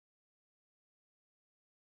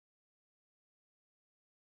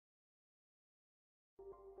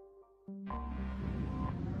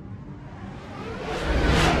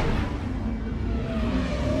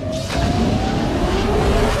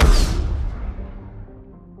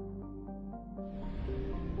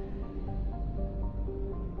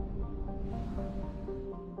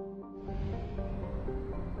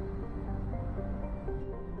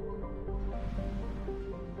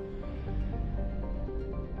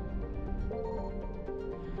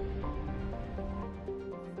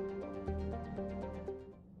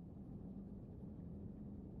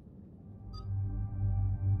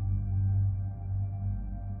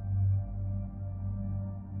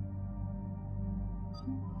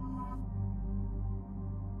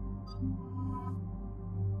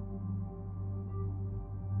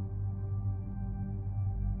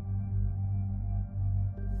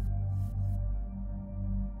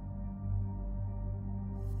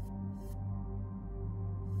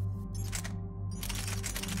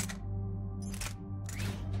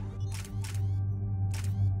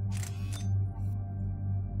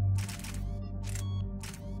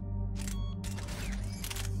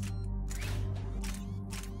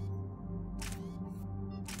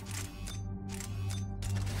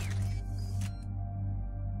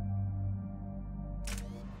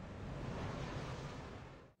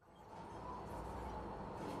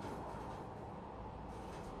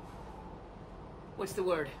What's the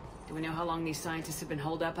word? Do we know how long these scientists have been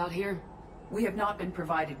holed up out here? We have not been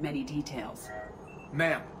provided many details.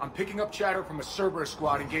 Ma'am, I'm picking up chatter from a Cerberus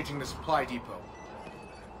squad engaging the supply depot.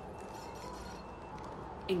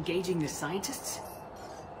 Engaging the scientists?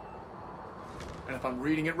 And if I'm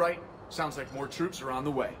reading it right, sounds like more troops are on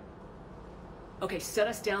the way. Okay, set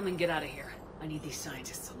us down, then get out of here. I need these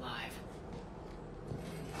scientists alive.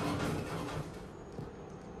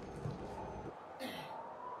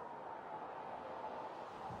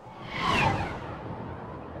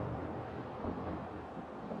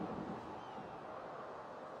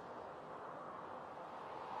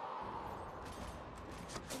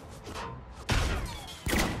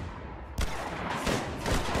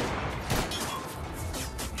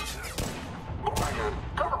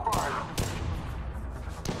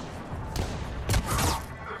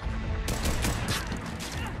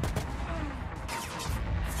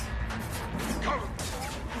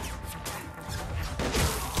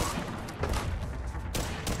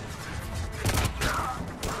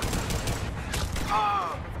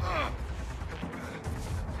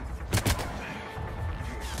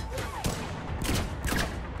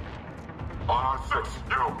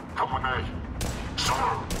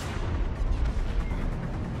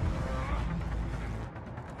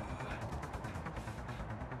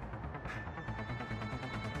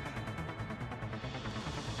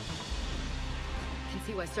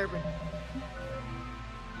 See why Cerberus.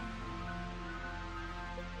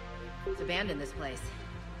 It's abandoned, this place.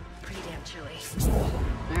 Pretty damn chilly.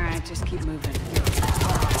 Alright, just keep moving.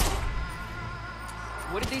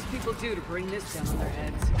 What did these people do to bring this down on their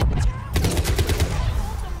heads?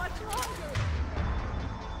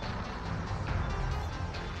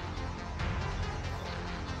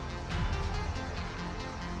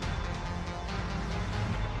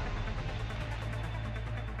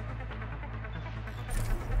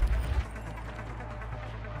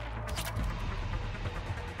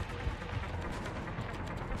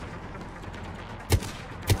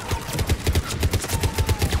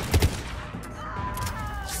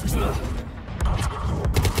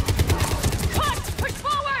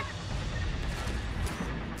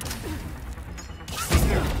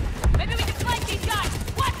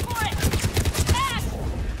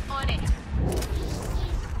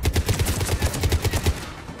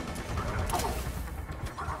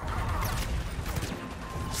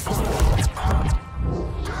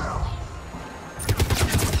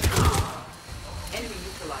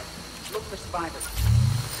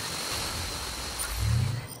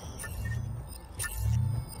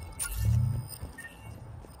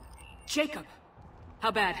 Jacob!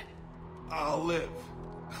 How bad? I'll live.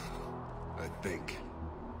 I think.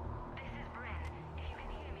 This is Bryn. If you can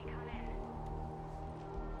hear me, come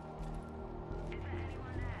in. Is there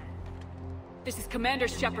anyone there? This is Commander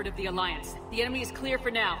Shepard of the Alliance. The enemy is clear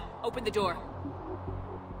for now. Open the door.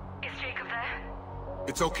 Is Jacob there?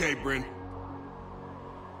 It's okay, Bryn.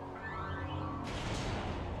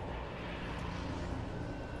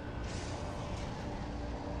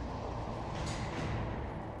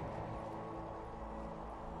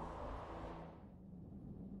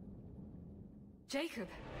 Jacob!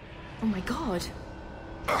 Oh my god.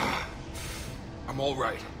 I'm all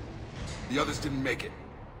right. The others didn't make it.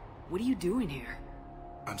 What are you doing here?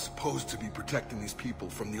 I'm supposed to be protecting these people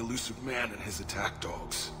from the elusive man and his attack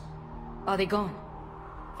dogs. Are they gone?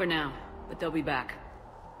 For now, but they'll be back.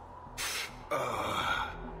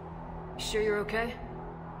 Sure you're okay?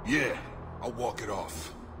 Yeah, I'll walk it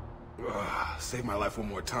off. Save my life one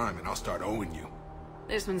more time and I'll start owing you.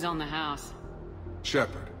 This one's on the house.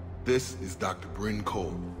 Shepard, this is Dr. Bryn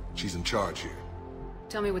Cole. She's in charge here.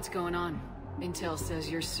 Tell me what's going on. Intel says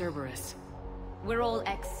you're Cerberus. We're all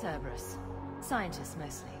ex-Cerberus. Scientists,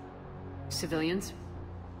 mostly. Civilians?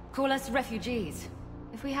 Call us refugees.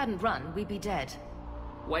 If we hadn't run, we'd be dead.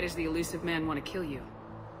 Why does the elusive man want to kill you?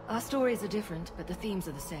 Our stories are different, but the themes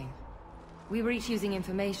are the same. We were each using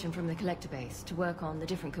information from the collector base to work on the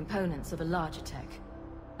different components of a larger tech.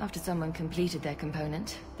 After someone completed their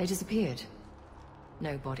component, they disappeared.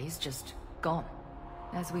 No bodies, just gone.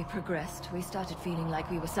 As we progressed, we started feeling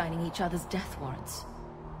like we were signing each other's death warrants.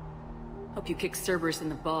 Hope you kicked Cerberus in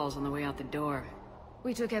the balls on the way out the door.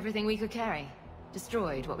 We took everything we could carry.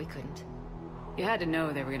 Destroyed what we couldn't. You had to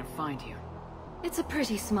know they were gonna find you. It's a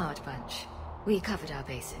pretty smart bunch. We covered our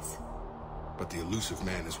bases. But the elusive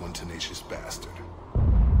man is one tenacious bastard.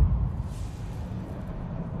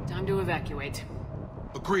 Time to evacuate.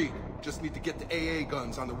 Agreed. Just need to get the AA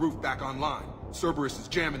guns on the roof back online. Cerberus is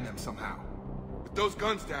jamming them somehow. With those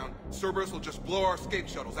guns down, Cerberus will just blow our escape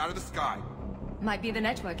shuttles out of the sky. Might be the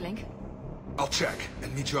network link. I'll check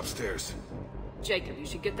and meet you upstairs. Jacob, you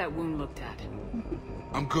should get that wound looked at.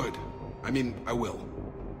 I'm good. I mean, I will.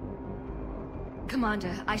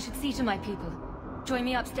 Commander, I should see to my people. Join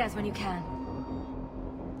me upstairs when you can.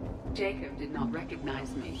 Jacob did not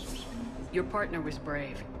recognize me. Your partner was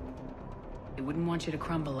brave. They wouldn't want you to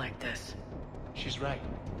crumble like this. She's right.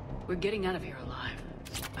 We're getting out of here alive.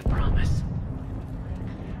 I promise.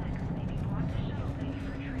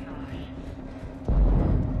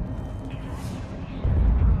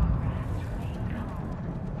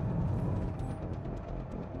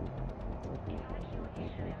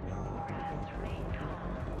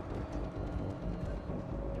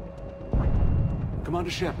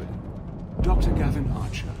 Commander Shepard, Dr. Gavin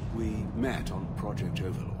Archer, we met on Project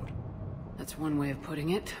Overlord. That's one way of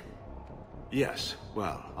putting it. Yes,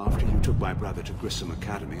 well, after you took my brother to Grissom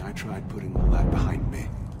Academy, I tried putting all that behind me.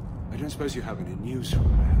 I don't suppose you have any news from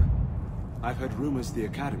there. I've heard rumors the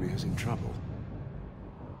Academy is in trouble.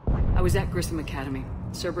 I was at Grissom Academy.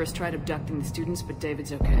 Cerberus tried abducting the students, but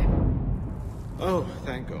David's okay. Oh,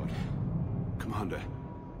 thank God. Commander,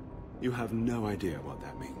 you have no idea what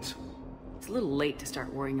that means. It's a little late to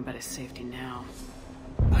start worrying about his safety now.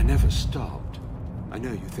 I never stopped. I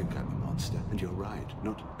know you think I'm a monster, and you're right.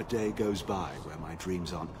 Not a day goes by where my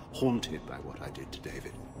dreams aren't haunted by what I did to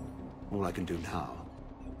David. All I can do now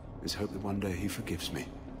is hope that one day he forgives me.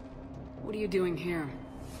 What are you doing here?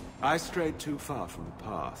 I strayed too far from the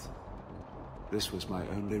path. This was my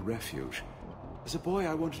only refuge. As a boy,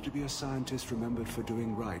 I wanted to be a scientist remembered for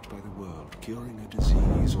doing right by the world, curing a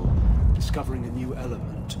disease or discovering a new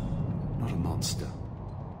element. Not a monster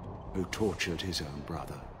who tortured his own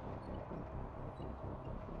brother.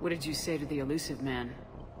 What did you say to the elusive man?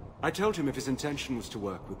 I told him if his intention was to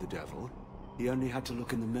work with the devil, he only had to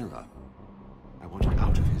look in the mirror. I wanted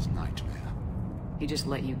out of his nightmare. He just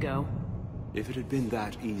let you go? If it had been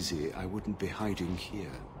that easy, I wouldn't be hiding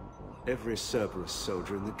here. Every Cerberus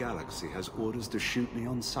soldier in the galaxy has orders to shoot me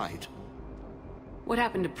on sight. What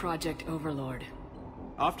happened to Project Overlord?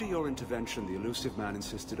 After your intervention, the elusive man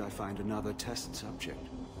insisted I find another test subject.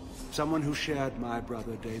 Someone who shared my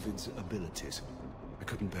brother David's abilities. I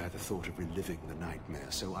couldn't bear the thought of reliving the nightmare,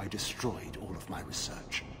 so I destroyed all of my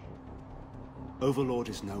research. Overlord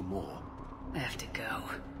is no more. I have to go.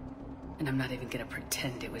 And I'm not even gonna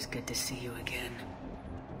pretend it was good to see you again.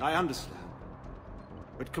 I understand.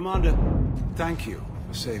 But Commander, thank you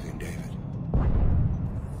for saving David.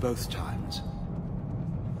 Both times.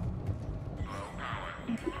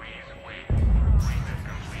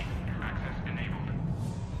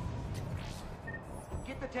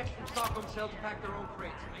 Get the techs from Stockholm Cell to pack their own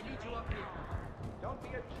crates. I need you up here. Don't be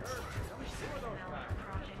a jerk. Don't steal those guys.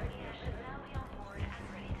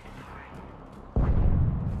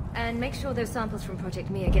 And make sure those samples from Project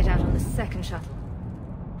Mia get out on the second shuttle.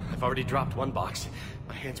 I've already dropped one box.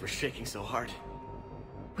 My hands were shaking so hard.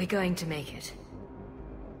 We're going to make it.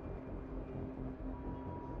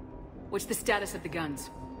 What's the status of the guns?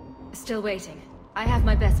 Still waiting. I have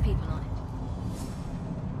my best people on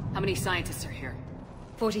it. How many scientists are here?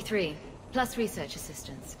 43, plus research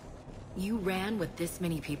assistants. You ran with this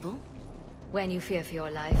many people? When you fear for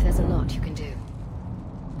your life, there's a lot you can do.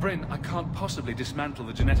 Bryn, I can't possibly dismantle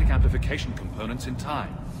the genetic amplification components in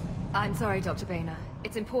time. I'm sorry, Dr. Boehner.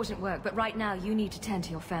 It's important work, but right now you need to tend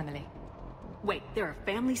to your family. Wait, there are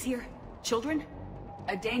families here? Children?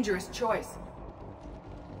 A dangerous choice.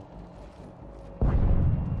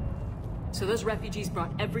 So those refugees brought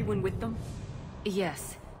everyone with them?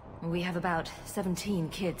 Yes. We have about 17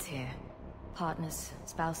 kids here. Partners,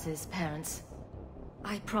 spouses, parents.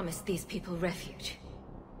 I promised these people refuge.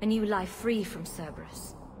 A new life free from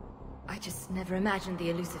Cerberus. I just never imagined the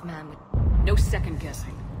elusive man would... No second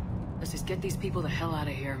guessing. Let's just get these people the hell out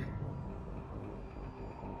of here.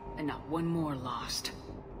 And not one more lost.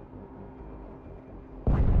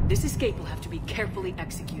 This escape will have to be carefully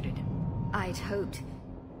executed. I'd hoped.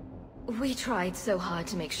 We tried so hard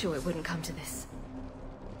to make sure it wouldn't come to this.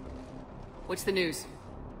 What's the news?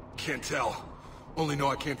 Can't tell. Only know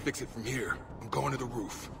I can't fix it from here. I'm going to the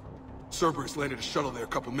roof. Cerberus landed a shuttle there a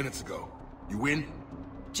couple minutes ago. You in?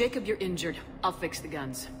 Jacob, you're injured. I'll fix the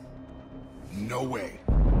guns. No way.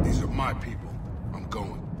 These are my people. I'm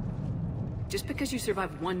going. Just because you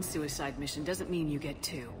survived one suicide mission doesn't mean you get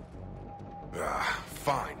two.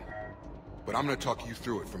 Fine. But I'm gonna talk you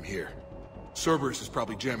through it from here. Cerberus is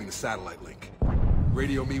probably jamming the satellite link.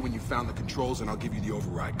 Radio me when you found the controls and I'll give you the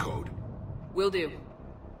override code. Will do.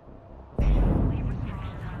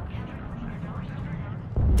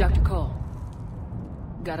 Dr. Cole.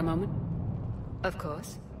 Got a moment? Of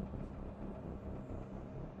course.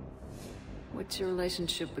 What's your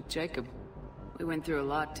relationship with Jacob? We went through a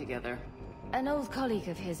lot together. An old colleague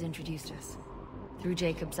of his introduced us. Through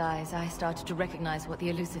Jacob's eyes, I started to recognize what the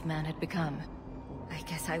elusive man had become. I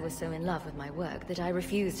guess I was so in love with my work that I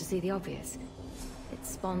refused to see the obvious. Its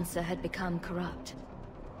sponsor had become corrupt.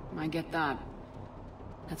 I get that.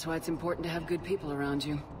 That's why it's important to have good people around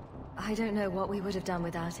you. I don't know what we would have done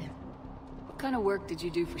without him. What kind of work did you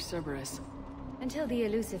do for Cerberus? Until the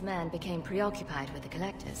elusive man became preoccupied with the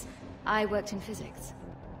collectors, I worked in physics.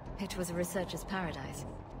 It was a researcher's paradise.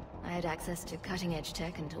 I had access to cutting-edge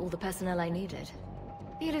tech and all the personnel I needed.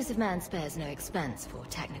 The elusive man spares no expense for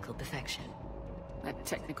technical perfection. That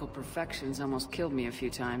technical perfection's almost killed me a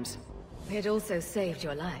few times. It also saved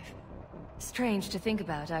your life. Strange to think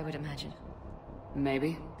about, I would imagine.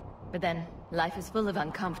 Maybe. But then, life is full of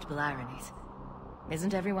uncomfortable ironies.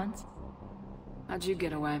 Isn't everyone's? How'd you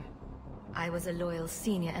get away? I was a loyal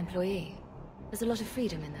senior employee. There's a lot of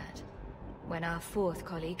freedom in that. When our fourth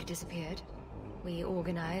colleague disappeared, we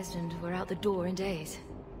organized and were out the door in days.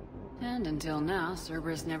 And until now,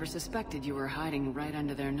 Cerberus never suspected you were hiding right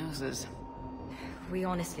under their noses. We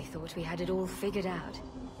honestly thought we had it all figured out.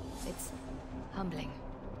 It's humbling.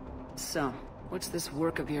 So, what's this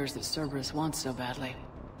work of yours that Cerberus wants so badly?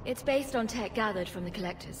 It's based on tech gathered from the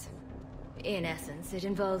collectors. In essence, it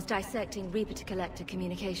involves dissecting Reaper-to-Collector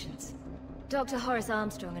communications. Dr. Horace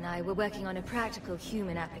Armstrong and I were working on a practical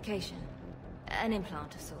human application. An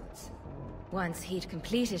implant of sorts. Once he'd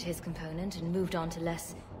completed his component and moved on to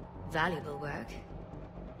less valuable work,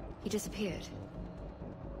 he disappeared.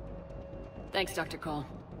 Thanks, Dr. Cole.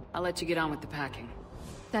 I'll let you get on with the packing.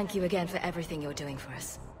 Thank you again for everything you're doing for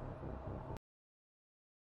us.